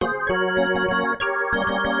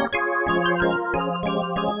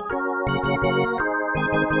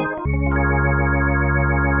Ball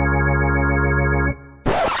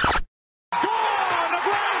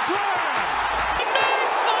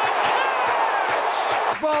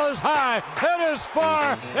is high, it is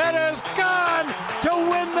far, it is gone to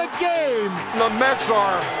win the game. The Mets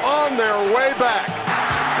are on their way back.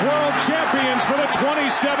 World champions for the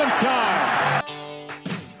 27th time.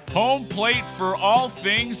 Home plate for all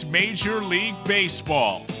things Major League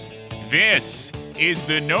Baseball. This is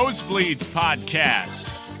the Nosebleeds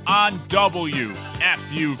Podcast on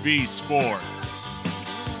WFUV Sports.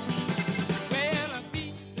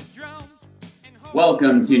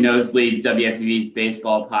 Welcome to Nosebleeds, WFUV's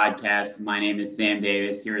baseball podcast. My name is Sam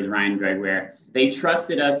Davis here with Ryan Gregware. They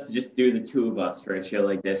trusted us to just do the two of us for a show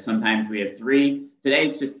like this. Sometimes we have three. Today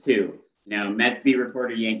it's just two. Mets beat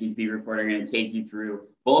reporter, Yankees beat reporter are going to take you through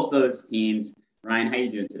both those teams. Ryan, how you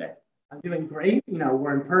doing today? I'm doing great.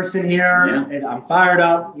 We're in person here, and I'm fired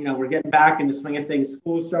up. We're getting back in the swing of things.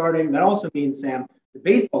 School starting. That also means, Sam, the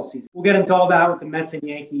baseball season. We'll get into all that with the Mets and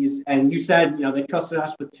Yankees. And you said, they trusted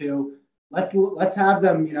us with two. Let's have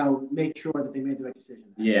them, make sure that they made the right decision.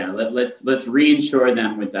 Yeah, let's reinsure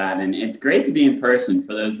them with that. And it's great to be in person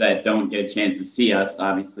for those that don't get a chance to see us.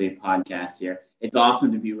 Obviously, a podcast here. It's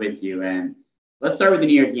awesome to be with you. And let's start with the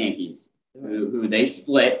New York Yankees, who they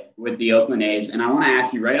split with the Oakland A's. And I want to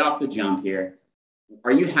ask you right off the jump here,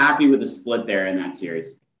 are you happy with the split there in that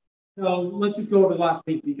series? So let's just go over last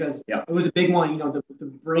week because it was a big one. The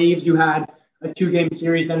Braves, you had a 2-game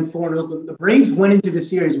series, then 4 in Oakland. The Braves went into the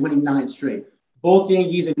series winning 9 straight. Both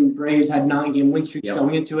Yankees and Braves had 9-game win streaks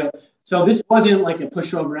going into it. So this wasn't like a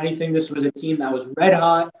pushover or anything. This was a team that was red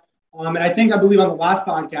hot. And I believe on the last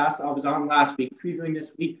podcast I was on last week, previewing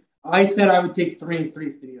this week, I said I would take 3-3 for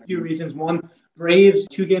the New York. A few reasons. One, Braves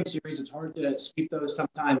 2-game series. It's hard to sweep those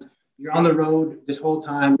sometimes. You're on the road this whole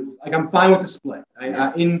time. I'm fine with the split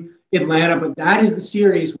in Atlanta, but that is the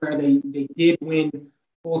series where they did win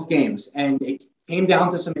both games, and it came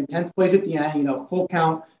down to some intense plays at the end. Full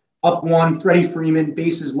count, up 1, Freddie Freeman,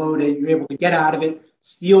 bases loaded. You're able to get out of it,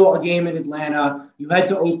 steal a game in Atlanta. You head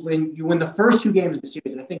to Oakland. You win the first 2 games of the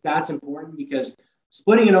series, and I think that's important because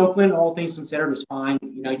splitting in Oakland, all things considered, is fine.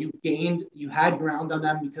 You had ground on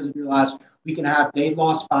them because of your last week and a half. They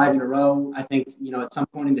lost 5 in a row. I think, at some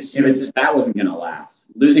point in the series. But that wasn't going to last.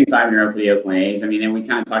 Losing 5 in a row for the Oakland A's. And we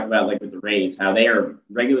kind of talked about, with the Rays, how they are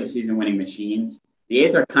regular season winning machines. The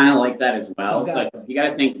A's are kind of like that as well. Exactly. So you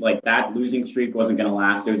got to think that losing streak wasn't going to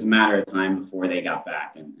last. It was a matter of time before they got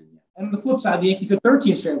back. And on the flip side, the Yankees have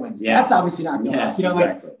 13 straight wins. Yeah. That's obviously not going to last.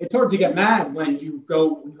 Exactly. It's hard to get mad when you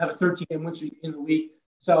have a 13-game win streak in the week.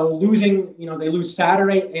 So losing, they lose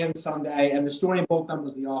Saturday and Sunday, and the story in both of them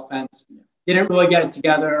was the offense. Didn't really get it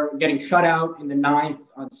together, getting shut out in the 9th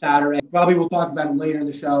on Saturday. Probably we'll talk about him later in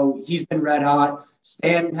the show. He's been red hot.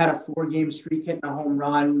 Stanton had a 4-game streak hitting a home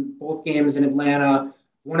run, both games in Atlanta.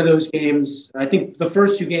 One of those games, I think the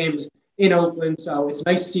first 2 games in Oakland. So it's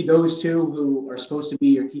nice to see those two who are supposed to be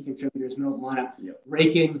your key contributors, middle of the lineup,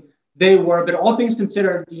 raking. They were, but all things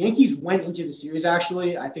considered, the Yankees went into the series,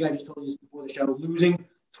 actually. I think I just told you this before the show, losing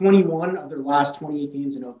 21 of their last 28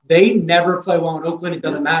 games in Oakland. They never play well in Oakland. It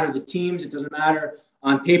doesn't matter the teams. It doesn't matter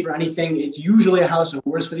on paper, anything. It's usually a house of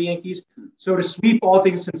horrors for the Yankees. So to sweep all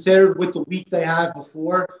things considered with the week they had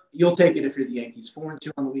before, you'll take it if you're the Yankees.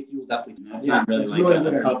 4-2 on the week, you will definitely do it. That's not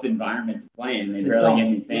really a tough environment to play in. They barely get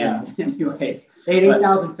any fans anyways. They had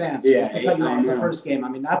 8,000 fans. They cut you off the first game.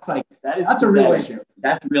 That's a real issue.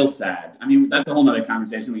 That's real sad. That's a whole other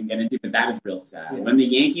conversation we can get into, but that is real sad. Yeah. When the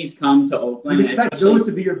Yankees come to Oakland, you expect those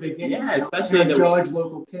to be your big games. Yeah, especially the Judge,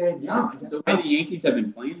 local kid. The way the Yankees have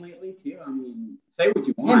been playing lately too. Say what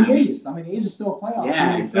you want. And the A's. The A's are still a playoff.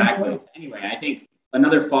 Yeah, exactly. Anyway, I think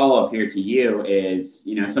another follow-up here to you is,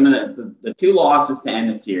 some of the 2 losses to end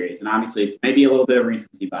the series, and obviously it's maybe a little bit of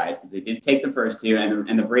recency bias because they did take the first 2,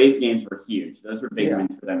 and the Braves games were huge. Those were big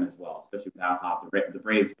wins for them as well, especially with how hot the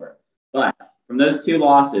Braves were. But from those 2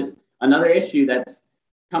 losses, another issue that's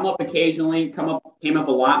come up occasionally, came up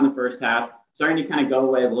a lot in the first half, starting to kind of go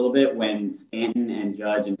away a little bit when Stanton and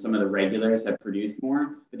Judge and some of the regulars have produced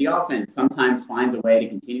more. But the offense sometimes finds a way to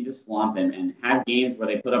continue to slump and have games where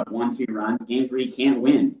they put up 1-2 runs, games where you can't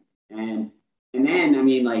win. And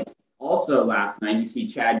then, also last night, you see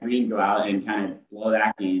Chad Green go out and kind of blow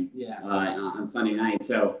that game on Sunday night.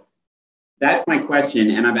 So that's my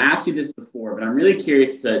question. And I've asked you this before, but I'm really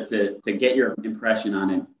curious to get your impression on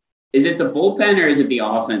it. Is it the bullpen or is it the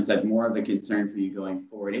offense that's more of a concern for you going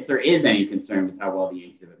forward, if there is any concern with how well the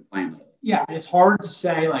Yankees have been playing lately? Yeah, it's hard to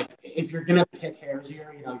say, if you're going to pick hairs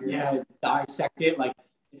here, you're going to dissect it.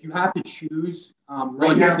 If you have to choose.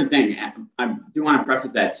 Here's the thing. I do want to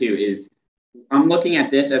preface that, too, is I'm looking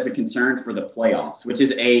at this as a concern for the playoffs, which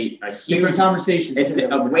is a huge different conversation. It's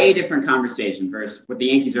a way different conversation versus with the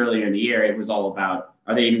Yankees earlier in the year. It was all about,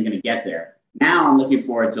 are they even going to get there? Now I'm looking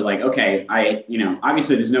forward to okay,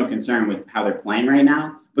 obviously there's no concern with how they're playing right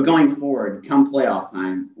now, but going forward, come playoff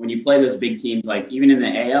time, when you play those big teams, like even in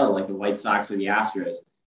the AL, like the White Sox or the Astros,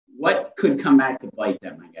 what could come back to bite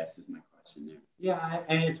them, I guess, is my question there. Yeah,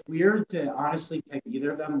 and it's weird to honestly pick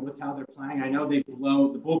either of them with how they're playing. I know the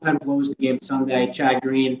bullpen blows the game Sunday. Chad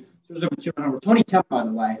Green, there's over 200. Tony Kemp, by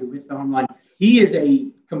the way, who hits the home run, he is a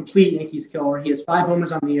complete Yankees killer. He has 5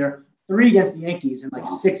 homers on the year, 3 against the Yankees in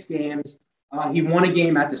 6 games. He won a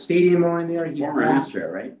game at the stadium over there. Former Astro,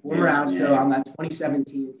 right? Former Astro on that 2017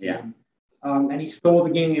 team. Yeah. And he stole the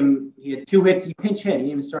game. He had 2 hits. He pinch hit. He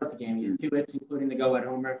didn't even start the game. He had 2 hits, including the go-ahead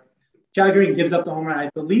homer. Chad Green gives up the home run. I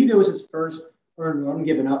believe it was his first earned run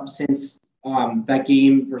given up since that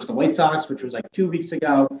game versus the White Sox, which was 2 weeks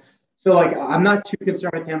ago. So I'm not too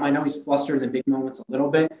concerned with him. I know he's flustered in the big moments a little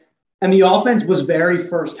bit. And the offense was very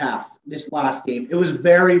first half this last game. It was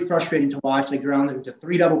very frustrating to watch. They ground them to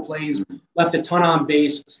 3 double plays, left a ton on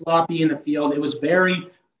base, sloppy in the field. It was very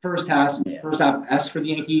first half S for the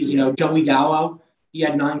Yankees. Joey Gallo, he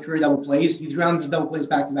had 9 career double plays. He's grounded double plays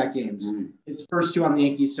back-to-back games. His first 2 on the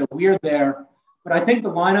Yankees. So we're there. But I think the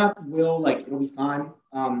lineup will, it'll be fine.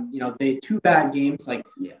 They had 2 bad games. The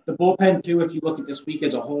bullpen, too, if you look at this week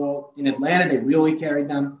as a whole, in Atlanta, they really carried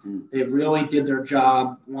them. They really did their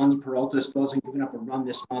job. Wandy Peralta still hasn't given up a run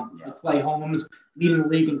this month. Clay Holmes leading the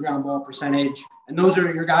league in ground ball percentage. And those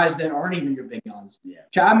are your guys that aren't even your big guns.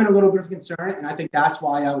 Chapman, a little bit of concern, and I think that's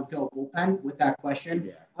why I would go bullpen with that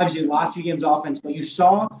question. Obviously, the last few games offense, but you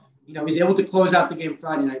saw, he's able to close out the game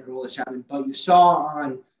Friday night, Aroldis Chapman, but you saw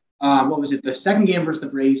on the second game versus the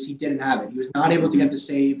Braves, he didn't have it. He was not able to get the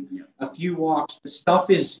save, a few walks. The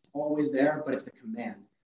stuff is always there, but it's the command.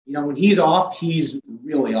 When he's off, he's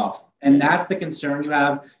really off. And that's the concern you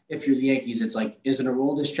have if you're the Yankees. It's is it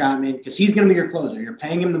Aroldis Chapman? Because he's going to be your closer. You're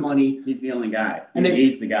paying him the money. He's the only guy.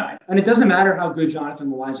 He's the guy. And it doesn't matter how good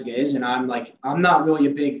Jonathan Loaisiga is. And I'm not really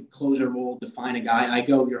a big closer role to find a guy. I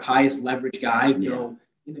go your highest leverage guy, go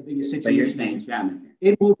in the biggest situation. But you're saying Chapman.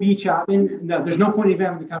 It will be Chapman. No, there's no point even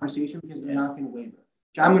having the conversation because they're not going to waver.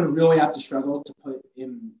 Chapman would really have to struggle to put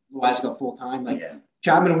in Loaisiga full time.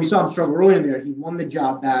 Chapman, we saw him struggle early in there. He won the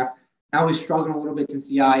job back. Now he's struggling a little bit since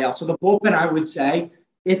the IL. So the bullpen, I would say,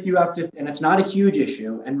 if you have to, and it's not a huge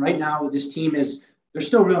issue. And right now, this team they're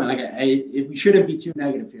still really we shouldn't be too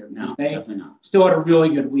negative here. No, they definitely not. Still had a really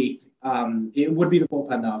good week. It would be the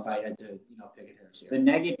bullpen though if I had to, pick it here. The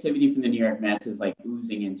negativity from the New York Mets is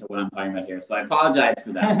oozing into what I'm talking about here. So I apologize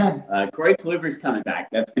for that. Corey Kluber's coming back.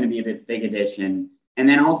 That's going to be a big addition. And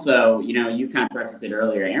then also, you kind of prefaced it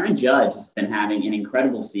earlier. Aaron Judge has been having an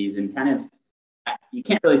incredible season. Kind of, you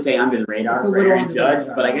can't really say under the radar for Aaron Judge,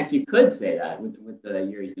 but I guess you could say that with the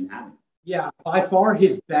year he's been having. Yeah, by far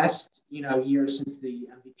his best, year since the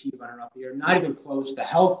MVP runner-up year. Not even close. The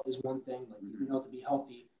health is one thing. He's been able to be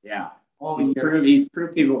healthy. Yeah. He's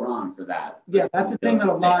proved people wrong for that. Yeah, that's the thing that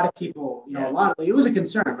a lot of people, it was a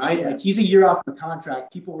concern, right? Yeah. He's a year off the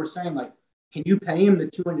contract. People were saying, can you pay him the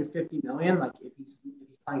 $250 million, if he's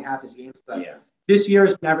playing half his games? But this year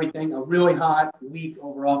has been everything. A really hot week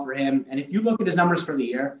overall for him. And if you look at his numbers for the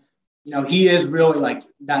year, he is really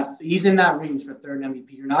that. He's in that range for third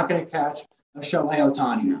MVP. You're not going to catch a Shohei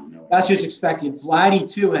Ohtani. No. That's just expected.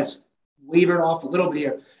 Vladdy, too, has wavered off a little bit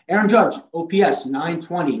here. Aaron Judge, OPS,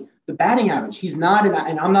 920. The batting average, he's not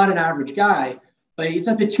and I'm not an average guy, but he's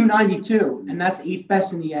up to 292, and that's 8th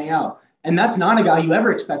best in the AL. And that's not a guy you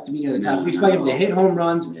ever expect to be near the top. We expect him to hit home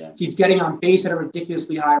runs. Yeah. He's getting on base at a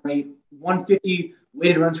ridiculously high rate, 150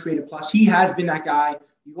 weighted runs created plus. He has been that guy.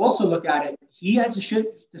 You also look at it, he had to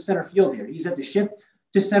shift to center field here. He's had to shift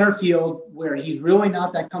to center field where he's really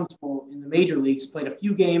not that comfortable in the major leagues. Played a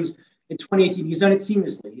few games in 2018. He's done it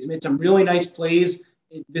seamlessly. He's made some really nice plays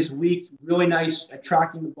this week, really nice at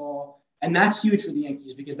tracking the ball. And that's huge for the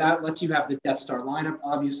Yankees because that lets you have the Death Star lineup,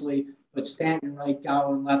 obviously, but Stanton right,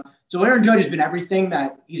 Gallo and left. So Aaron Judge has been everything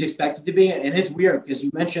that he's expected to be. And it's weird because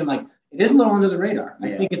you mentioned, it is a little under the radar.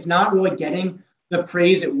 Yeah. I think it's not really getting the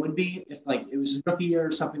praise it would be if, it was his rookie year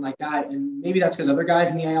or something like that. And maybe that's because other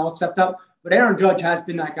guys in the AL have stepped up. But Aaron Judge has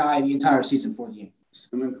been that guy the entire season for the Yankees.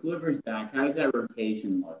 And when Kluber's back, how does that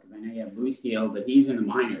rotation look? Because I know you have Luis Gil, but he's in the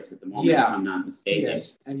minors at the moment, if I'm not mistaken.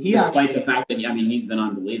 Yes. And despite the fact that, he's been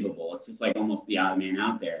unbelievable. It's just almost the odd man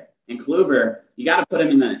out there. And Kluber, you got to put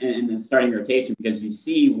him in the starting rotation because you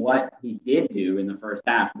see what he did do in the first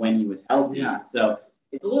half when he was healthy. Yeah. So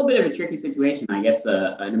it's a little bit of a tricky situation. I guess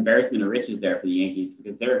an embarrassment of riches there for the Yankees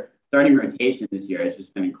because they're starting rotation this year has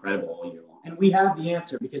just been incredible all year long. And we have the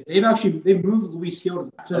answer because they've moved Luis Gil,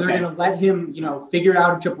 so they're going to let him, figure it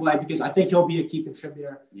out in AAA because I think he'll be a key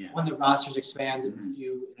contributor when the rosters expand in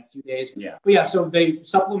a few days. Yeah. But yeah, so they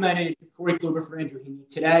supplemented Corey Kluber for Andrew Heaney.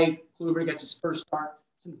 Today, Kluber gets his first start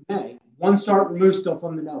since May. One start removed still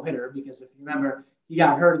from the no-hitter because if you remember, he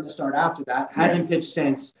got hurt in the start after that. Hasn't pitched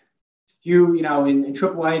since. In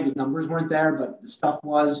AAA, the numbers weren't there, but the stuff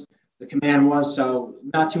was. The command was, so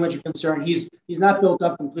not too much of concern. He's not built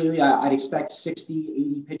up completely. I'd expect 60,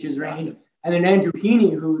 80 pitches range. And then Andrew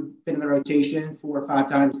Heaney, who's been in the rotation 4 or 5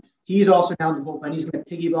 times, he's also now in the bullpen. He's going to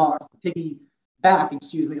piggyback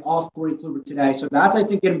off Corey Kluber today. So that's, I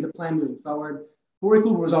think, getting the plan moving forward. Corey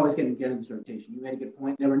Kluber was always going to get in this rotation. You made a good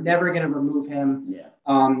point. They were never going to remove him. Yeah.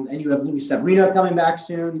 And you have Luis Severino coming back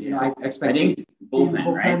soon. Yeah. I expect him to bullpen,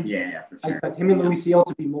 right? Yeah, for sure. I expect him and Luis Gil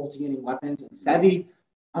to be multi-inning weapons. And Sevy,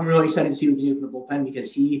 I'm really excited to see what he can do from the bullpen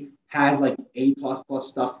because he has like A++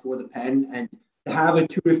 stuff for the pen, and to have a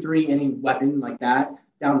 2 or 3 inning weapon like that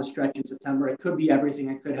down the stretch in September, it could be everything.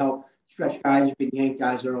 It could help stretch guys, you could yank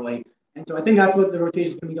guys early. And so I think that's what the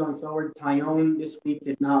rotation is going to be going forward. Tyone this week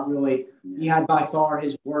did not really – he had by far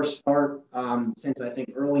his worst start since I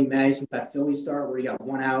think early May, since that Philly start where he got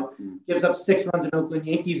 1 out. Gives up 6 runs in Oakland.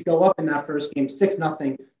 Yankees go up in that first game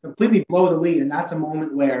 6-0, completely blow the lead, and that's a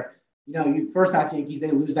moment where – first half Yankees,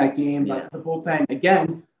 they lose that game, but the bullpen,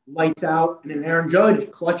 again, lights out, and an Aaron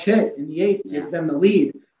Judge clutch hit in the 8th gives them the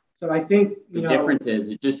lead. So I think, the differences,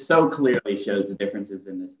 it just so clearly shows the differences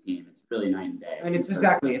in this team. It's really night and day. And it's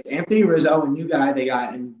Anthony Rizzo, a new guy they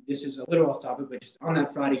got, and this is a little off topic, but just on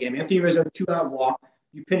that Friday game, Anthony Rizzo, 2-out walk.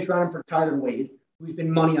 You pinch run him for Tyler Wade, who's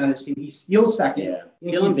been money on this team. He steals second. Yeah,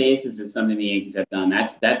 stealing bases is something the Yankees have done.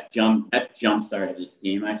 That's jump started this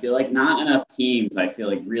team. I feel like not enough teams,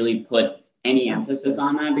 really put any emphasis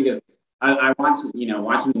on that because I watched,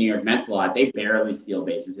 watching the New York Mets a lot. They barely steal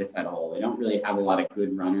bases, if at all. They don't really have a lot of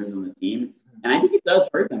good runners on the team. And I think it does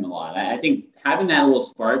hurt them a lot. I think having that little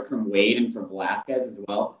spark from Wade and from Velasquez as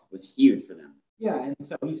well was huge for them. Yeah, and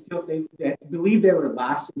so they believe they were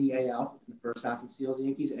last in the AL in the first half in steals, the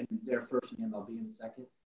Yankees, and they're first in MLB in the second.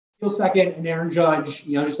 Steal second, and Aaron Judge,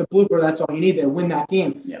 just a blooper, that's all you need to win that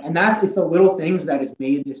game. Yeah. And it's the little things that has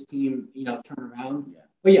made this team, turn around. Yeah.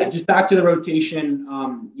 But yeah, just back to the rotation,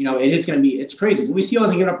 it is going to be, it's crazy. Luis Gil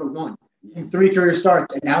hasn't given up a run in 3 career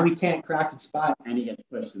starts, and now he can't crack his spot. And he gets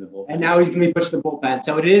pushed to the bullpen. And now he's going to be pushed to the bullpen.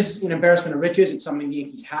 So it is an embarrassment of riches. It's something the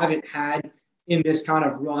Yankees haven't had in this kind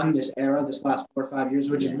of run, this era, this last 4 or 5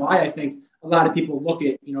 years, which is why I think a lot of people look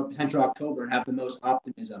at, potential October and have the most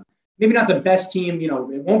optimism. Maybe not the best team, it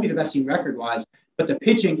won't be the best team record-wise, but the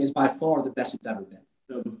pitching is by far the best it's ever been.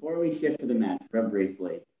 So before we shift to the Mets, real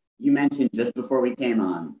briefly, you mentioned just before we came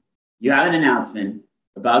on, you have an announcement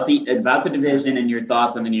about the division and your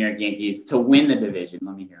thoughts on the New York Yankees to win the division.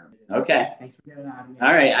 Let me hear it. Okay. Thanks for getting it out of me.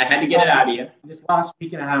 All right. I had to get it out of you. This last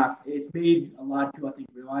week and a half, it's made a lot of people, I think,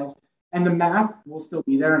 realize. And the math will still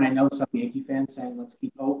be there. And I know some Yankee fans saying, let's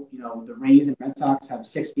keep hope. The Rays and Red Sox have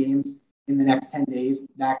 6 games in the next 10 days.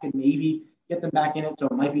 That could maybe get them back in it. So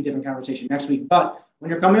it might be a different conversation next week. But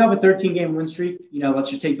when you're coming off a 13-game win streak, let's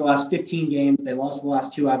just take the last 15 games. They lost the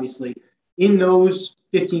last 2, obviously. In those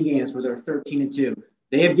 15 games where they're 13-2,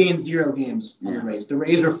 they have gained 0 games on the Rays. The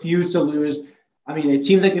Rays refuse to lose. I mean, it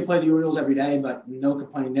seems like they play the Orioles every day, but no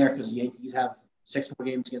complaining there because the Yankees have 6 more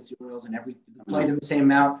games against the Orioles and play them the same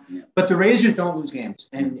amount. Yeah. But the Rays just don't lose games.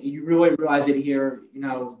 And you really realize it here.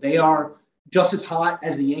 They are just as hot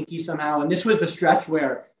as the Yankees somehow. And this was the stretch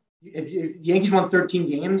where if the Yankees won 13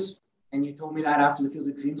 games and you told me that after the Field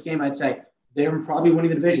of Dreams game, I'd say they're probably winning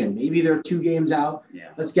the division. Maybe they're 2 games out. Yeah.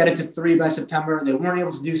 Let's get it to 3 by September. They weren't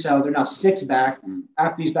able to do so. They're now 6 back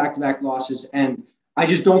after these back-to-back losses. And I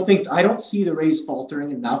just I don't see the Rays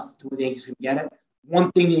faltering enough to where the Yankees can get it.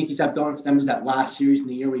 One thing the Yankees have going for them is that last series in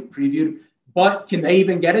the year we previewed. But can they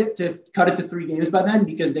even get it to cut it to 3 games by then?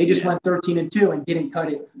 Because they just went 13-2 and didn't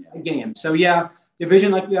cut it a game. So,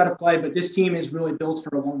 division likely out of play. But this team is really built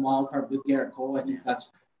for a 1 wild card with Garrett Cole. I think that's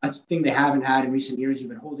the thing they haven't had in recent years. You've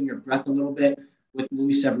been holding your breath a little bit with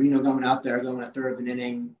Luis Severino going out there, going a third of an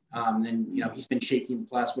inning. And, he's been shaky in the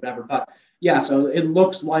playoffs, whatever. But, so it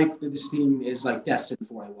looks like this team is, destined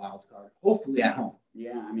for a wild card, hopefully at home.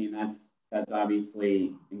 Yeah, I mean, that's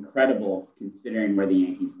obviously incredible considering where the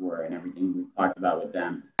Yankees were and everything we've talked about with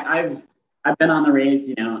them. I've been on the Rays,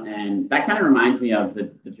 and that kind of reminds me of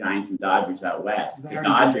the Giants and Dodgers out west. The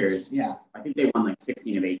Dodgers, I think they won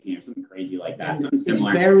 16 of 18 or something crazy like that. Something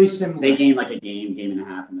similar. It's very similar. They gained a game and a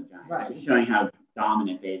half in the Giants, right. Showing how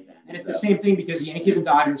dominant they've been. And it's the same thing because the Yankees and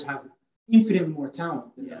Dodgers have infinitely more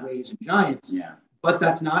talent than the Rays and Giants. Yeah. But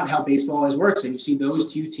that's not how baseball always works. And you see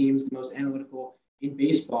those two teams, the most analytical in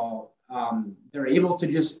baseball, they're able to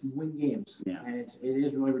just win games. Yeah. And it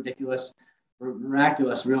is really ridiculous,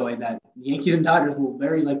 miraculous, really, that Yankees and Dodgers will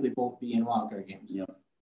very likely both be in wildcard games. Yep.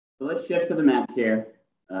 So let's shift to the Mets here.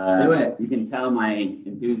 Let's do it. You can tell my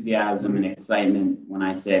enthusiasm and excitement when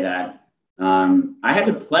I say that. I had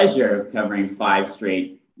the pleasure of covering 5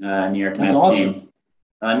 straight New York Mets awesome. games.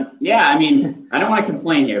 Yeah, I mean, I don't want to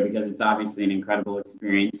complain here because it's obviously an incredible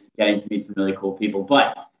experience getting to meet some really cool people.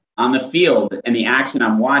 But on the field and the action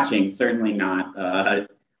I'm watching, certainly not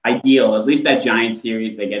ideal. At least that Giants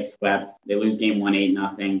series, they get swept. They lose game 1,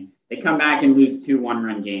 8-0. They come back and lose 2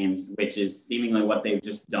 one-run games, which is seemingly what they've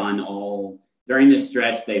just done all during this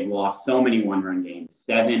stretch. They've lost so many one-run games,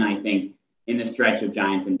 7, I think, in the stretch of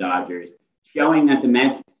Giants and Dodgers, showing that the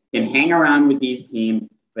Mets can hang around with these teams,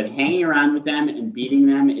 but hanging around with them and beating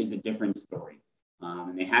them is a different story.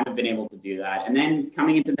 And they haven't been able to do that. And then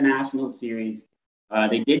coming into the National Series,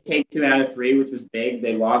 they did take 2 out of 3, which was big.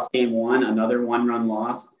 They lost game 1, another one-run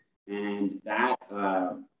loss. And that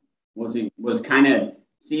was kind of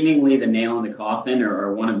seemingly the nail in the coffin,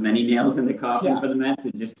 or one of many nails in the coffin for the Mets.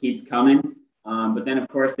 It just keeps coming. But then, of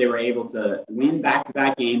course, they were able to win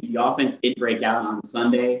back-to-back games. The offense did break out on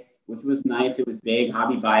Sunday, which was nice. It was big.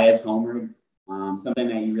 Javi Baez homered, something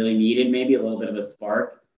that you really needed, maybe a little bit of a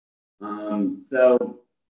spark.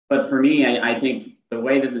 But for me, I think the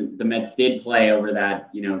way that the Mets did play over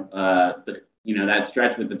that, that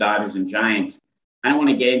stretch with the Dodgers and Giants, I don't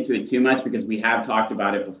want to get into it too much because we have talked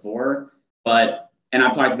about it before, and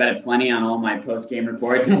I've talked about it plenty on all my post-game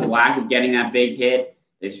reports. It's the lack of getting that big hit.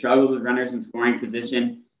 They struggled with runners in scoring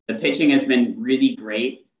position. The pitching has been really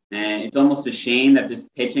great, and it's almost a shame that this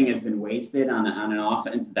pitching has been wasted on an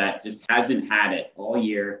offense that just hasn't had it all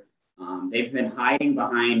year. They've been hiding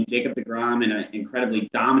behind Jacob deGrom and an incredibly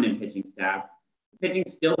dominant pitching staff. The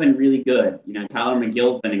pitching's still been really good. Tyler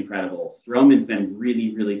McGill's been incredible. Stroman's been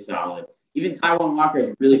really, really solid. Even Taijuan Walker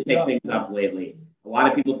has really picked things up lately. A lot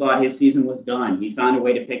of people thought his season was done. He found a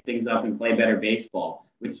way to pick things up and play better baseball,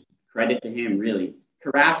 which credit to him, really.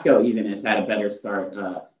 Carrasco even has had a better start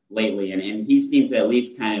lately, and he seems to at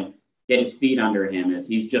least kind of get his feet under him as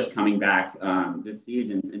he's just coming back this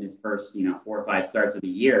season in his first 4 or 5 starts of the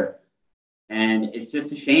year. And it's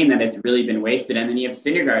just a shame that it's really been wasted. And then you have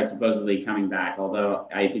Syndergaard supposedly coming back, although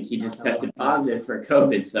I think he just tested positive for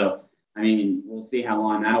COVID. So, I mean, we'll see how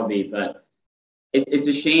long that'll be. But it's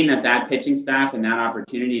a shame that pitching staff and that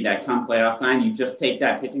opportunity that come playoff time, you just take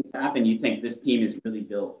that pitching staff and you think this team is really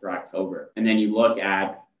built for October. And then you look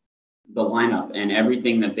at the lineup and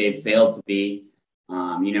everything that they've failed to be,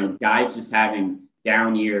 guys just having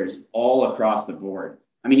down years all across the board.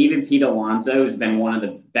 I mean, even Pete Alonso has been one of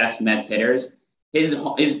the best Mets hitters. His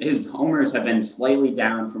homers have been slightly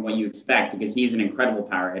down from what you expect because he's an incredible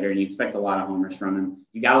power hitter and you expect a lot of homers from him.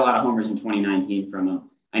 You got a lot of homers in 2019 from him.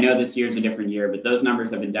 I know this year's a different year, but those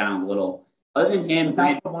numbers have been down a little. Other than him,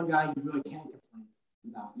 that's the one guy you really can't complain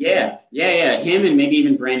about. Yeah. Him and maybe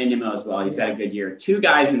even Brandon Nimmo as well. He's had a good year. 2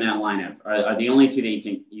 guys in that lineup are the only 2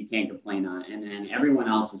 that you can't complain on, and then everyone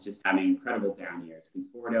else is just having incredible down years.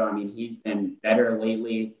 Conforto, I mean, he's been better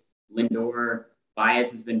lately. Lindor,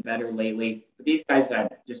 Baez has been better lately, but these guys have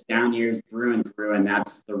had just down years through and through, and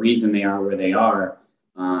that's the reason they are where they are.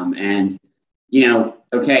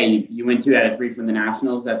 Okay, you win 2 out of 3 from the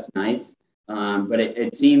Nationals. That's nice. But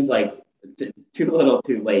it seems like too little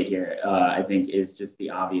too late here, I think, is just the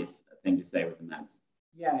obvious thing to say with the Mets.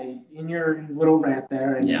 Yeah, in your little rant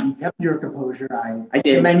there, and you kept your composure. I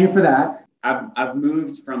did. Commend you for that. I've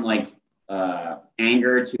moved from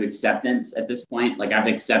anger to acceptance at this point. I've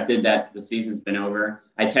accepted that the season's been over.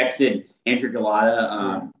 I texted Andrew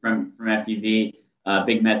Galata from FUV,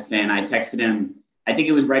 big Mets fan. I texted him, I think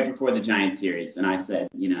it was right before the Giants series, and I said,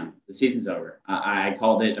 the season's over. I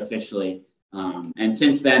called it officially. And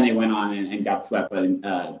since then, they went on and got swept by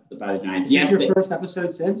the Giants. Is this your first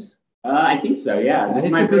episode since? I think so, yeah. This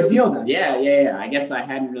is my first deal then. Yeah. I guess I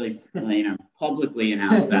hadn't really, publicly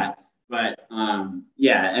announced that. But, and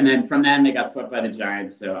then from then, they got swept by the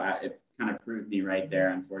Giants, so it kind of proved me right there,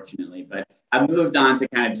 unfortunately. But I've moved on to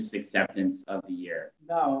kind of just acceptance of the year.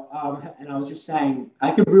 No, and I was just saying,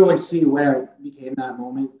 I could really see where it became that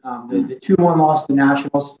moment. The 2-1 loss to the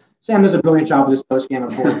Nationals. Sam does a brilliant job with his post-game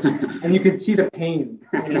reports, and you could see the pain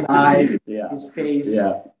in his eyes, his face,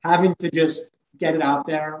 having to just get it out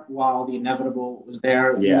there while the inevitable was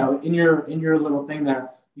there. In your little thing there,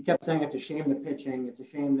 you kept saying it's a shame the pitching. It's a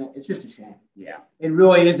shame that it's just a shame. Yeah, it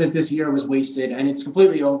really is that this year was wasted, and it's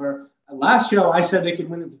completely over. Last show, I said they could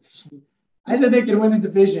win the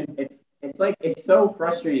division. It's so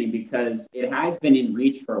frustrating because it has been in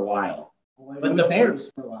reach for a while. But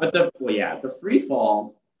theirs for a while. But the free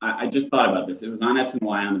fall. I just thought about this. It was on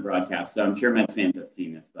SNY on the broadcast, so I'm sure Mets fans have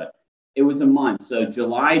seen this. But it was a month, so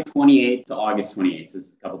July 28th to August 28th. So this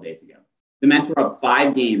is a couple days ago. The Mets were up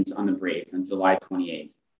 5 games on the Braves on July 28th,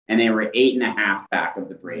 and they were 8.5 back of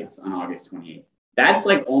the Braves on August 28th. That's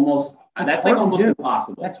like almost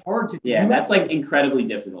impossible. That's hard to do. Yeah, that's like incredibly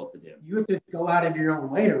difficult to do. You have to go out of your own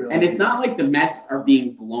way to really. And it's not like the Mets are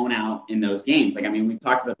being blown out in those games. Like, I mean, we've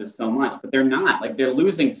talked about this so much, but they're not. Like, they're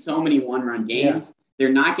losing so many one-run games. Yeah.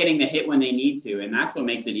 They're not getting the hit when they need to, and that's what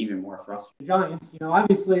makes it even more frustrating. The Giants,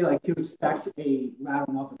 obviously, like to expect a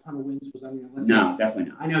rattling off a ton of wins was unrealistic. No,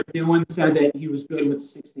 definitely not. I know Dylan said that he was good with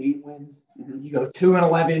 6 to 8 wins. Mm-hmm. You go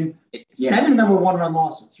 2-11, 7 of them were one-run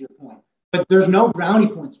losses. To your point. But there's no brownie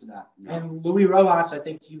points for that. No. And Luis Rojas, I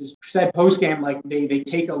think he said post-game, like they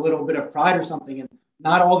take a little bit of pride or something. And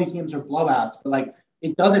not all these games are blowouts, but like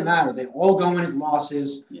it doesn't matter. They all go in as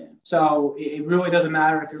losses. Yeah. So it really doesn't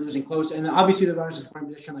matter if you're losing close. And obviously the runners in scoring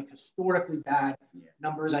position, like historically bad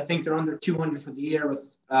numbers. I think they're under 200 for the year with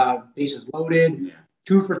bases loaded. Yeah.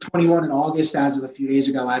 2 for 21 in August as of a few days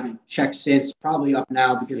ago. I haven't checked since. Probably up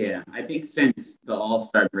now because I think since the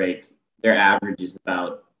All-Star break, their average is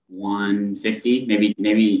about 150,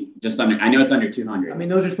 maybe just under. I know it's under 200. I mean,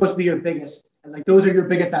 those are supposed to be your biggest. Like those are your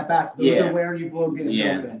biggest at bats. Those are where you blow games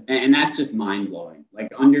open. And that's just mind blowing. Like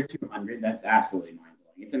under 200, that's absolutely mind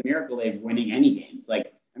blowing. It's a miracle they're winning any games.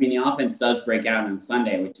 Like, I mean, the offense does break out on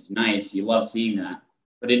Sunday, which is nice. You love seeing that.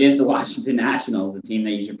 But it is the Washington Nationals, a team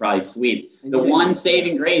that you should probably sweep. The one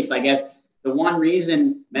saving grace, I guess, the one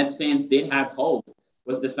reason Mets fans did have hope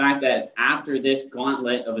was the fact that after this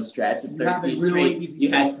gauntlet of a stretch of 13 straight, you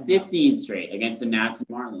had 15 straight against the Nats and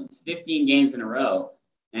Marlins, 15 games in a row.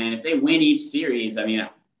 And if they win each series, I mean,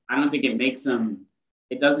 I don't think it makes them,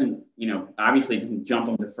 it doesn't, obviously it doesn't jump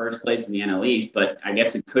them to first place in the NL East, but I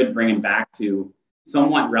guess it could bring them back to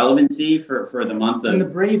somewhat relevancy for the month of. And the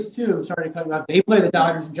Braves, too, sorry to cut you off, they play the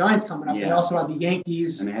Dodgers and Giants coming up. Yeah. They also have the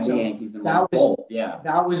Yankees. And they have the Yankees and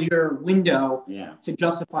that was your window to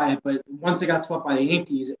justify it. But once they got swept by the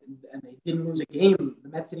Yankees and they didn't lose a game, the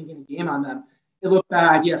Mets didn't get a game on them. It looked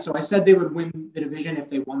bad. Yeah, so I said they would win the division if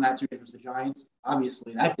they won that series versus the Giants.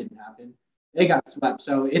 Obviously, that didn't happen. They got swept.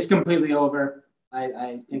 So it's completely over.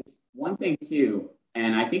 I think. One thing, too,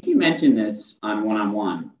 and I think you mentioned this on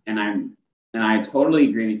one-on-one, and I totally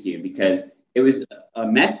agree with you because it was a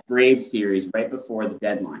Mets-Braves series right before the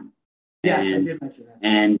deadline. Yes, I did mention that.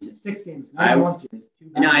 And 6 games, not one series.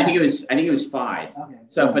 No, I think it was 5. Okay.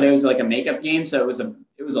 So, but it was like a makeup game, so it was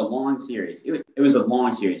a long series. It was a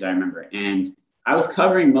long series, I remember, and I was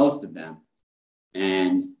covering most of them,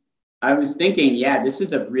 and I was thinking, this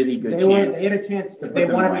was a really good chance. They had a chance. If they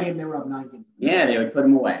won a game, they were up 9 games. Yeah, they would put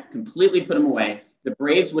them away, completely put them away. The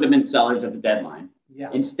Braves would have been sellers at the deadline. Yeah.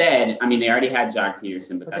 Instead, I mean, they already had Jock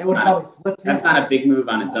Peterson, but that's not a big move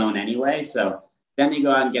on its own anyway. So then they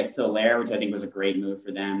go out and get Soler, which I think was a great move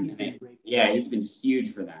for them. He's been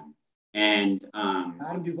huge for them. And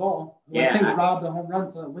Adam Duvall, who I think robbed a home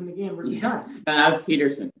run to win the game versus Giants. That was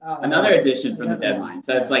Peterson, another addition from the deadline.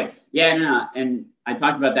 So it's like, and I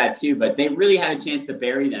talked about that too, but they really had a chance to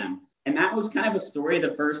bury them. And that was kind of a story of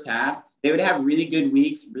the first half. They would have really good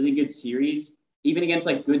weeks, really good series, even against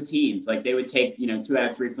like good teams. Like they would take, 2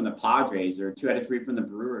 out of 3 from the Padres or 2 out of 3 from the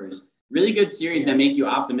Brewers. Really good series that make you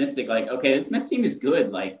optimistic. Like, okay, this Mets team is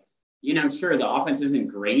good. Like, sure, the offense isn't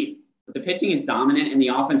great, but the pitching is dominant and the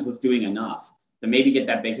offense was doing enough to maybe get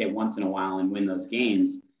that big hit once in a while and win those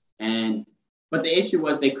games. But the issue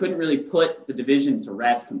was they couldn't really put the division to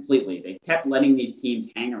rest completely. They kept letting these teams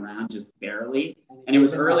hang around just barely. And it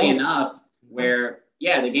was early enough where,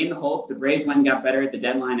 they gained the hope. The Braves went and got better at the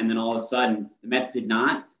deadline. And then all of a sudden the Mets did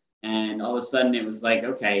not. And all of a sudden it was like,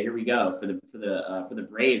 okay, here we go for the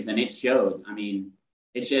Braves. And it showed. I mean,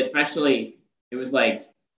 especially, it was like,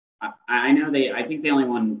 I think they only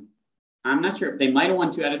won. I'm not sure. They might have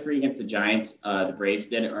won 2 out of 3 against the Giants. The Braves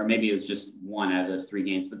did, or maybe it was just 1 out of those 3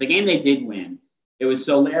 games. But the game they did win, it was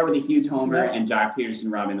Soler with a huge homer and Jock Peterson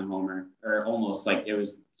robbing the homer, or almost like it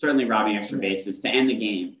was certainly robbing extra bases to end the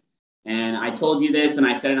game. And I told you this, and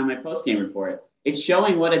I said it on my post-game report. It's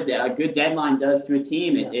showing what a good deadline does to a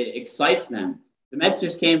team. It excites them. The Mets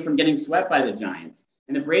just came from getting swept by the Giants,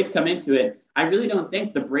 and the Braves come into it. I really don't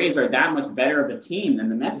think the Braves are that much better of a team than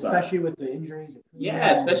the Mets are. Especially with the injuries.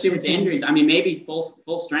 Yeah, especially with the injuries. I mean, maybe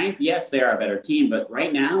full strength, yes, they are a better team. But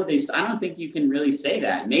right now, I don't think you can really say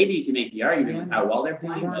that. Maybe you can make the argument with how well they're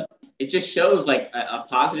playing. But it just shows like a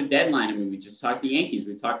positive deadline. I mean, we just talked the Yankees.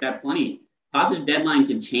 We've talked that plenty. Positive deadline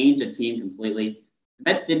can change a team completely.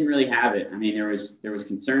 The Mets didn't really have it. I mean, there was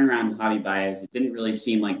concern around Javi Baez. It didn't really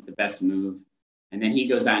seem like the best move. and then he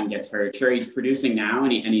goes out and gets hurt. Sure, he's producing now,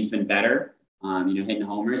 and he's been better, hitting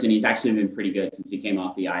homers, and he's actually been pretty good since he came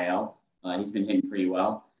off the IL. He's been hitting pretty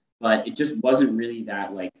well, but it just wasn't really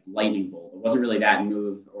that like lightning bolt. It wasn't really that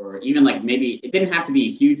move, or even like maybe it didn't have to be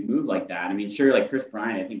a huge move like that. I mean, sure, like Chris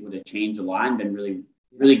Bryant, I think would have changed a lot and been really,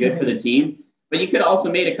 really good for the team. But you could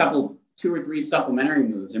also made a couple, 2 or 3 supplementary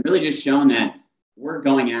moves and really just shown that we're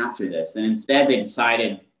going after this. And instead, they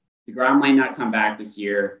decided DeGrom might not come back this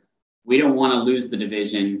year. We don't want to lose the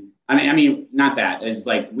division. I mean, not that. It's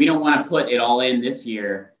like we don't want to put it all in this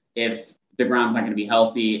year if DeGrom's not going to be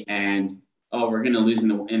healthy and we're going to lose in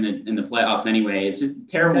the playoffs anyway. It's just a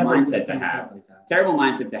terrible mindset to have. Terrible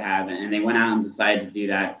mindset to have, and they went out and decided to do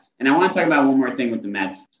that. And I want to talk about one more thing with the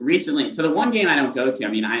Mets recently. So the one game I don't go to. I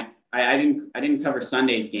mean, I didn't cover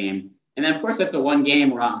Sunday's game, and then of course that's the one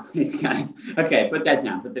game where all these guys. Okay, put that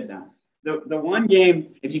down. The one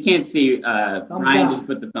game, if you can't see, Ryan just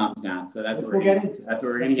put the thumbs down. So that's what we're going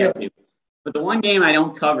to get to. But the one game I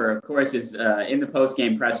don't cover, of course, is in the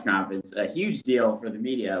post-game press conference. A huge deal for the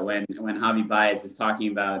media when Javi Baez is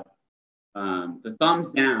talking about the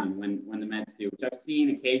thumbs down when the Mets do, which I've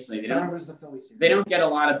seen occasionally. They don't get a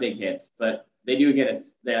lot of big hits, but they do get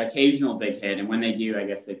the occasional big hit. And when they do, I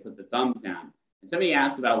guess they put the thumbs down. And somebody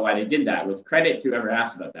asked about why they did that, with credit to whoever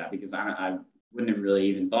asked about that, because I wouldn't have really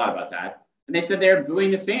even thought about that. And they said they were booing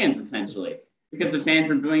the fans, essentially, because the fans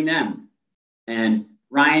were booing them. And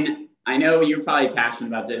Ryan, I know you're probably passionate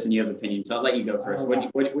about this and you have opinions, so I'll let you go first.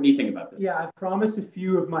 What do you think about this? Yeah, I promised a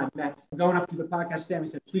few of my Mets. Going up to the podcast today, we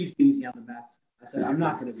said, please be easy on the Mets. I said, I'm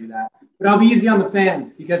not going to do that. But I'll be easy on the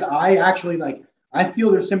fans because I actually I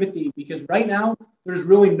feel their sympathy because right now there's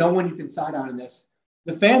really no one you can side on in this.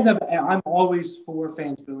 The fans I'm always for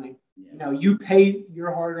fans booing. Yeah. You pay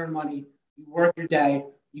your hard-earned money, you work your day,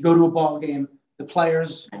 you go to a ball game, the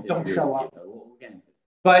players don't show up.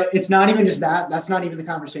 But it's not even just that. That's not even the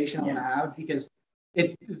conversation I want to have because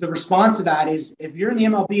it's the response to that is if you're in the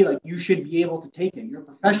MLB, you should be able to take it. You're a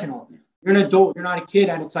professional. You're an adult. You're not a kid.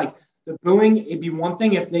 And it's like the booing, it'd be one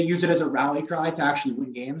thing if they use it as a rally cry to actually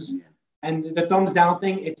win games. Yeah. And the thumbs down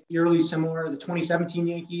thing, it's eerily similar. The 2017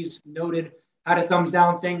 Yankees had a thumbs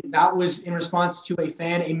down thing. That was in response to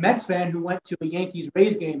a Mets fan who went to a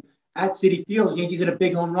Yankees-Rays game at Citi Field. Yankees had a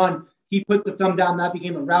big home run. He put the thumb down. That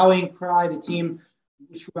became a rallying cry. The team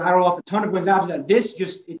rattled off a ton of wins after that. This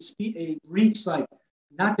just it reeks like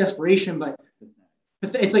not desperation, but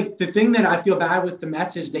it's like the thing that I feel bad with the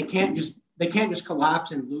Mets is they can't just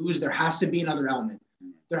collapse and lose. There has to be another element.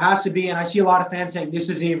 There has to be, and I see a lot of fans saying this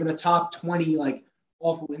isn't even a top 20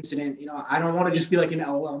 awful incident. I don't want to just be like an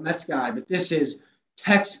LOL Mets guy, but this is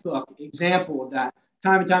textbook example of that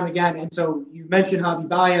time and time again. And so you mentioned Javi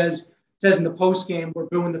Baez says in the post game we're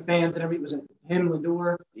booing the fans and everything. Was it him,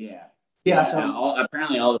 Lindor? Yeah. So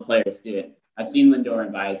apparently all the players do it. I've seen Lindor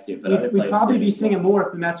and Baez do it, but we'd probably be seeing it more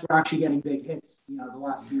if the Mets were actually getting big hits, the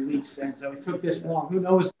last few weeks. And so it took this long. Who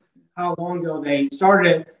knows how long ago they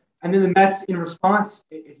started it. And then the Mets, in response,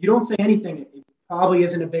 if you don't say anything, it probably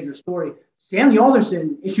isn't a bigger story. Sandy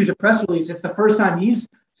Alderson issues a press release. It's the first time he's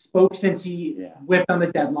spoke since he whiffed on the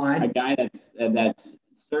deadline. A guy that's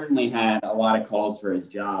certainly had a lot of calls for his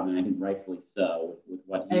job, and I think rightfully so with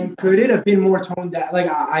what he's done. Could it have been more toned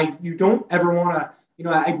down? You don't ever want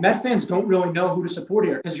to, Met fans don't really know who to support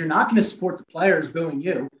here because you're not going to support the players booing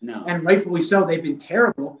you. No. And rightfully so. They've been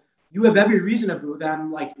terrible. You have every reason to boo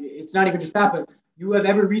them. It's not even just that, but you have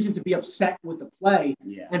every reason to be upset with the play.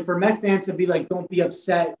 Yeah. And for Met fans to be like, don't be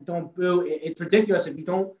upset, don't boo. It's ridiculous. If you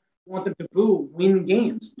don't want them to boo, win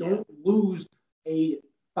games. Don't lose a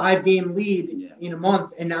 5-game lead in a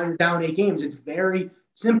month and now you're down 8 games. It's very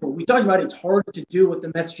simple. We talked about it's hard to do what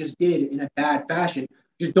the Mets just did in a bad fashion.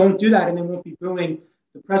 Just don't do that and they won't be booing.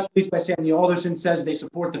 The press release by Sandy Alderson says they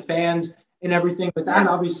support the fans and everything, but that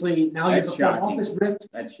obviously now you have a front office rift.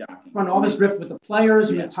 That's shocking. Front office rift with the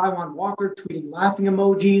players. You have Taijuan Walker tweeting laughing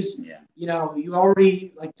emojis. Yeah. You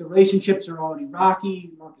already the relationships are already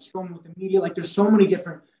rocky. Marcus Stroman with the media. There's so many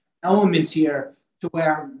different elements here to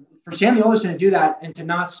where for Sandy Alderson to do that and to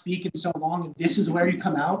not speak in so long, and this is where you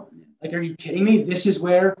come out. Are you kidding me? This is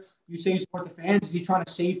where you say you support the fans. Is he trying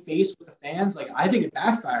to save face with the fans? I think it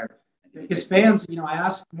backfired because fans. I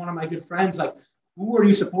asked one of my good friends who are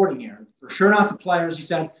you supporting here? For sure not the players. He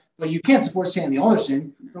said, but you can't support Sandy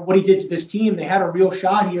Alderson for what he did to this team. They had a real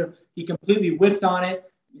shot here. He completely whiffed on it.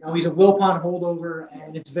 He's a Wilpon holdover,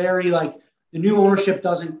 and it's very the new ownership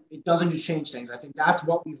doesn't just change things. I think that's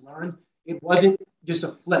what we've learned. It wasn't just a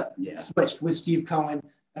flip. It switched with Steve Cohen,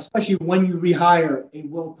 especially when you rehire a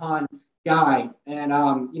Wilpon guy. And,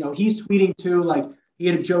 he's tweeting too, he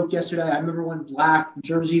had a joke yesterday. I remember when black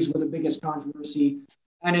jerseys were the biggest controversy.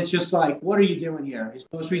 And it's just like, what are you doing here? His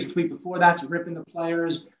most recent tweet before that's ripping the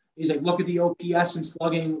players. He's like, look at the OPS and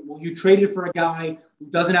slugging. Well, you traded for a guy who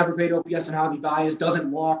doesn't have a great OPS and Javi Baez,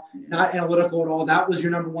 doesn't walk, not analytical at all. That was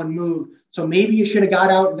your number one move. So maybe you should have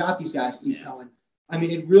got out and got these guys, Steve Cohen. I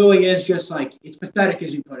mean, it really is just like, it's pathetic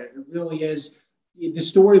as you put it. It really is. The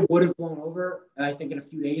story would have blown over, I think, in a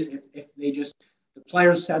few days if they just, the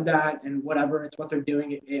players said that and whatever, it's what they're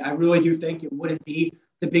doing. I really do think it wouldn't be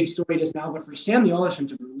the big story just now. But for Stanley Alderson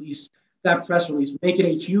to release that press release, make it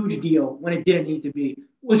a huge deal when it didn't need to be,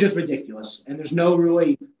 was just ridiculous. And there's no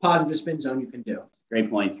really positive spin zone you can do. Great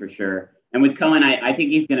points for sure. And with Cohen, I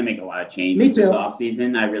think he's going to make a lot of changes this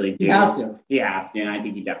offseason. I really do. He has to. He has to, and I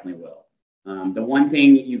think he definitely will. The one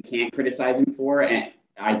thing you can't criticize him for, and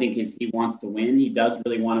I think, is he wants to win. He does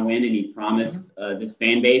really want to win, and he promised this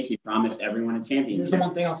fan base, he promised everyone a championship. Here's the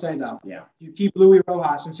one thing I'll say, though. Yeah. You keep Louis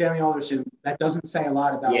Rojas and Stanley Alderson, that doesn't say a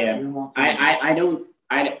lot about what you want.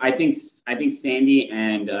 I think Sandy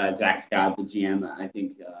and Zach Scott, the GM, I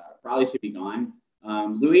think probably should be gone.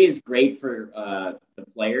 Louis is great for the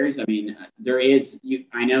players. I mean,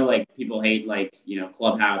 I know like people hate like,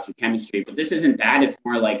 clubhouse or chemistry, but this isn't that. It's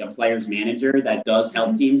more like a player's manager that does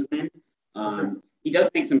help teams win. He does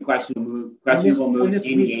make some questionable moves in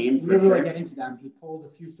game. We really get into them. He pulled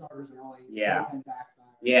a few starters early.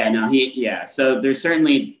 So there's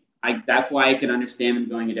certainly, that's why I can understand him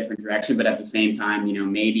going a different direction. But at the same time,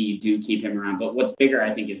 maybe you do keep him around. But what's bigger,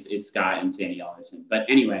 I think, is Scott and Sandy Alderson. But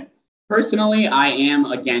anyway, personally, I am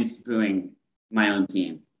against booing my own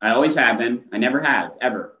team. I always have been. I never have,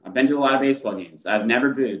 ever. I've been to a lot of baseball games. I've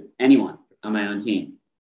never booed anyone on my own team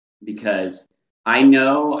because I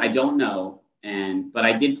don't know. But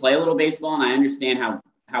I did play a little baseball, and I understand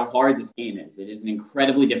how hard this game is. It is an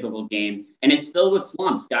incredibly difficult game, and it's filled with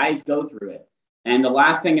slumps. Guys go through it. And the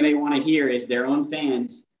last thing they want to hear is their own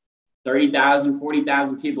fans, 30,000,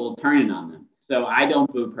 40,000 people turning on them. So I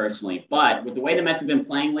don't boo personally. But with the way the Mets have been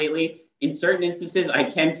playing lately, in certain instances, I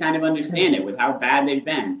can kind of understand it with how bad they've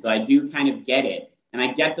been. So I do kind of get it. And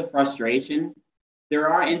I get the frustration. There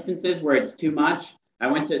are instances where it's too much. I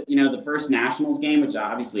went to, the first Nationals game, which is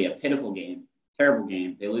obviously a pitiful game. Terrible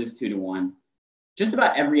game. They lose 2-1. Just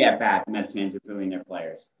about every at-bat, Mets fans are booing their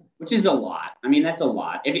players, which is a lot. I mean, that's a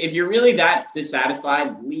lot. If you're really that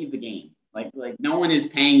dissatisfied, leave the game. Like no one is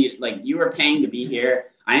paying you. Like, you are paying to be here.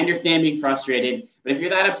 I understand being frustrated, but if you're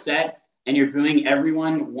that upset and you're booing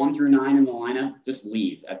everyone 1 through 9 in the lineup, just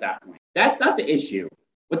leave at that point. That's not the issue.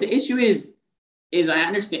 What the issue is I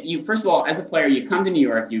understand you. First of all, as a player, you come to New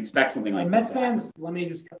York, you expect something like Mets that. fans,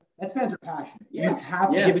 Mets fans are passionate. Yes. You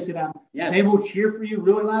have to give it to them. Yes. They will cheer for you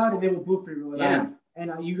really loud, and they will boo for you really loud.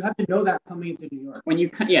 And you have to know that coming into New York. When you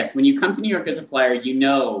come to New York as a player,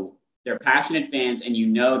 they're passionate fans, and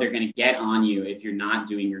they're going to get on you if you're not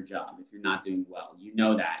doing your job, if you're not doing well. You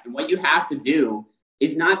know that. And what you have to do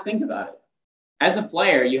is not think about it. As a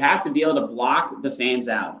player, you have to be able to block the fans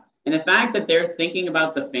out. And the fact that they're thinking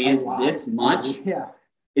about the fans this much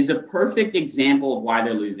is a perfect example of why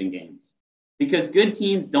they're losing games. Because good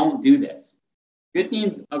teams don't do this. Good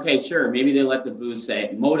teams, okay, sure, maybe they let the boos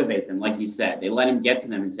motivate them, like you said. They let them get to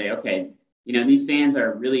them and say, okay, these fans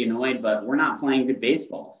are really annoyed, but we're not playing good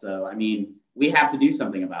baseball. So, I mean, we have to do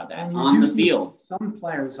something about that on the field. Some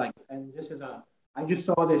players, I just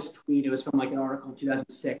saw this tweet. It was from an article in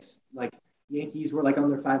 2006. Yankees were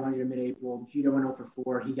under 500 mid-April. Jeter went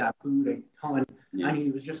 0-4. He got booed a ton. Yeah. I mean,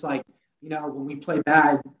 it was just when we play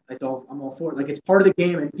bad, I'm all for it. It's part of the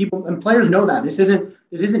game, and people and players know that this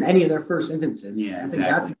isn't any of their first instances. Yeah, I think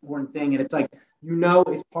that's an important thing, and it's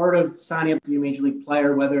it's part of signing up to be a major league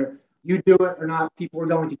player, whether you do it or not. People are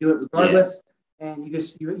going to do it regardless, and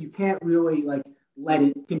you can't really let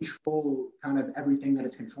it control kind of everything that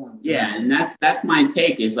it's controlling. Yeah, and that's my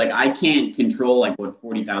take is I can't control what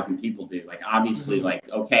 40,000 people do. Obviously,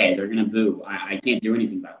 okay, they're gonna boo. I can't do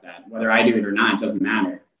anything about that. Whether I do it or not, it doesn't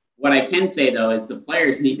matter. What I can say though is the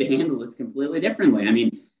players need to handle this completely differently. I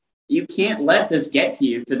mean, you can't let this get to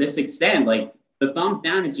you to this extent. The thumbs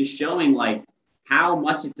down is just showing how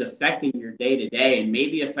much it's affecting your day to day and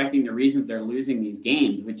maybe affecting the reasons they're losing these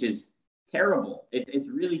games, which is terrible. It's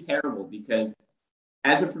really terrible because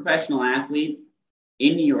as a professional athlete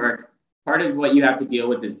in New York, part of what you have to deal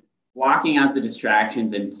with is blocking out the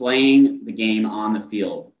distractions and playing the game on the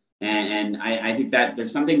field. And I think that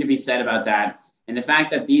there's something to be said about that. And the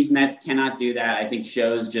fact that these Mets cannot do that, I think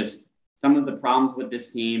shows just some of the problems with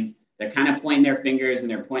this team. They're kind of pointing their fingers and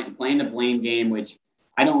they're playing the blame game, which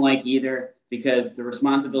I don't like either because the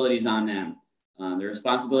responsibility is on them. The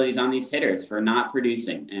responsibility is on these hitters for not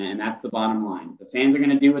producing. And that's the bottom line. The fans are going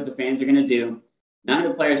to do what the fans are going to do. None of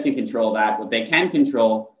the players can control that. What they can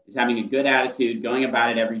control is having a good attitude, going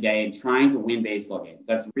about it every day, and trying to win baseball games.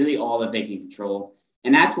 That's really all that they can control.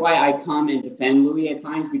 And that's why I come and defend Louis at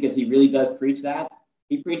times, because he really does preach that.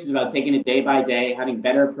 He preaches about taking it day by day, having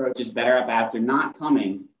better approaches, better at-bats. They're not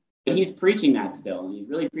coming, but he's preaching that still. And he's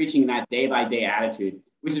really preaching that day-by-day attitude,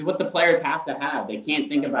 which is what the players have to have. They can't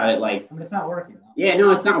think about it like... I mean, it's not working. Yeah,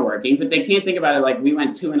 no, it's not working, but they can't think about it like we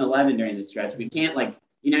went 2-11 during the stretch. We can't, like,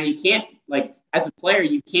 you can't, like, as a player,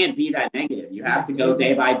 you can't be that negative. You have to go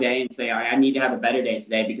day by day and say, I need to have a better day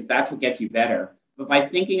today, because that's what gets you better. But by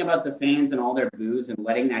thinking about the fans and all their boos and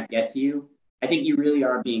letting that get to you, I think you really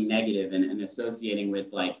are being negative and associating with,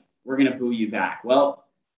 like, we're going to boo you back. Well,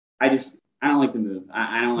 I don't like the move.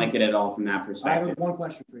 I don't like it at all from that perspective. I have one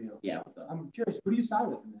question for you. Yeah, what's up? I'm curious, who do you side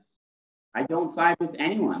with in this? I don't side with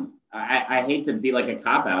anyone. I hate to be like a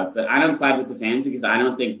cop-out, but I don't side with the fans because I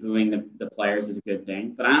don't think booing the players is a good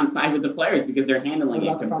thing. But I don't side with the players because they're handling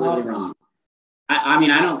it completely wrong. I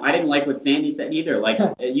mean, I didn't like what Sandy said either. Like,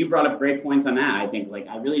 you brought up great points on that. I think, like,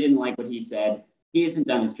 I really didn't like what he said. He hasn't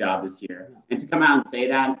done his job this year. And to come out and say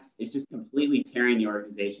that is just completely tearing the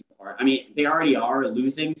organization apart. I mean, they already are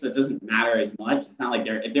losing, so it doesn't matter as much. It's not like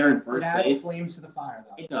if they're in first place. Adds flames to the fire,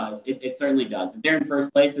 though. It does. It certainly does. If they're in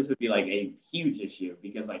first place, this would be like a huge issue,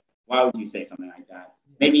 because, like, why would you say something like that?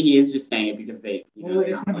 Maybe he is just saying it because they,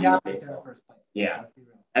 it's going to be out there in first place. Yeah.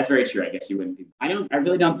 That's very true. I guess you wouldn't be. I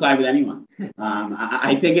really don't side with anyone.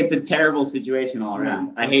 I think it's a terrible situation all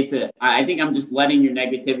around. I think I'm just letting your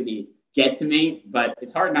negativity get to me, but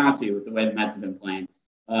it's hard not to with the way the Mets have been playing.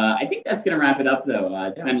 I think that's going to wrap it up,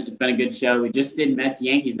 though. It's been a good show. We just did Mets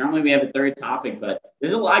Yankees. Normally we have a third topic, but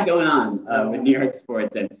there's a lot going on with New York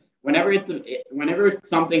sports, and whenever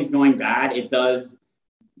something's going bad, it does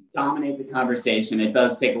dominate the conversation. It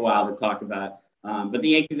does take a while to talk about. But the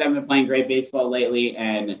Yankees have been playing great baseball lately,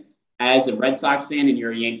 and as a Red Sox fan and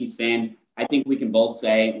you're a Yankees fan, I think we can both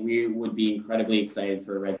say we would be incredibly excited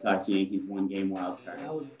for a Red Sox-Yankees one-game wild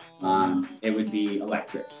card. It would be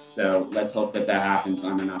electric. So let's hope that happens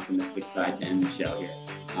on an optimistic side to end the show here.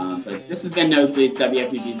 But this has been Nosebleeds,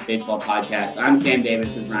 WFPB's baseball podcast. I'm Sam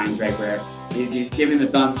Davis with Ryan Gregbert. He's giving the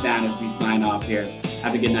thumbs down as we sign off here.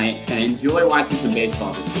 Have a good night and enjoy watching some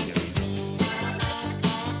baseball this weekend.